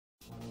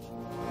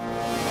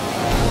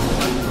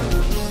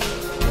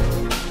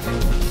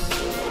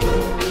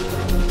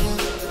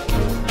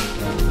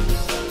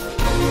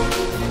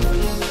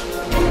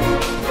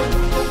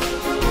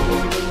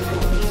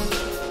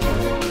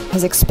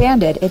has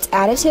expanded its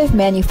additive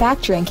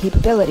manufacturing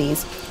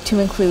capabilities to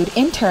include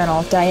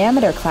internal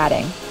diameter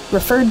cladding,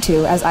 referred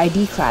to as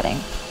ID cladding.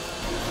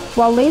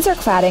 While laser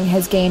cladding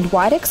has gained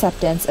wide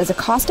acceptance as a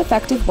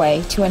cost-effective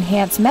way to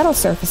enhance metal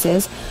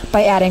surfaces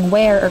by adding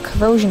wear or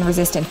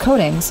corrosion-resistant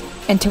coatings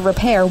and to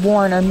repair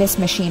worn or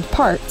mismachined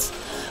parts,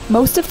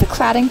 most of the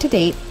cladding to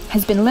date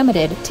has been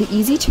limited to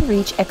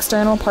easy-to-reach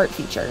external part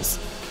features.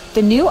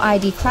 The new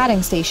ID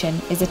cladding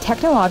station is a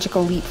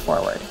technological leap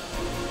forward.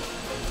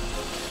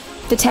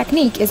 The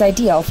technique is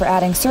ideal for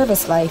adding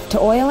service life to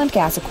oil and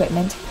gas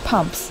equipment,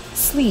 pumps,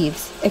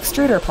 sleeves,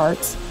 extruder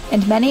parts,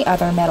 and many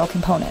other metal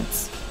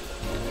components.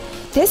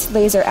 This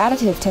laser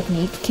additive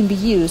technique can be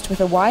used with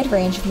a wide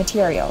range of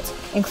materials,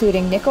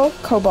 including nickel,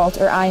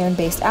 cobalt, or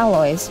iron-based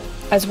alloys,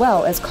 as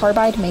well as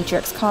carbide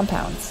matrix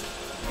compounds.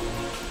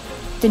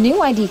 The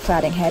new ID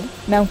cladding head,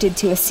 mounted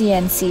to a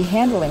CNC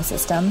handling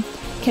system,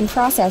 can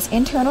process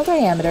internal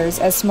diameters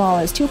as small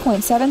as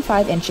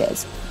 2.75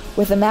 inches,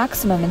 with a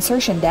maximum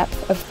insertion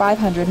depth of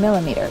 500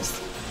 millimeters.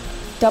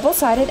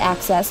 Double-sided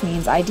access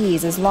means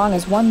IDs as long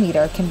as 1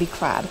 meter can be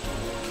clad.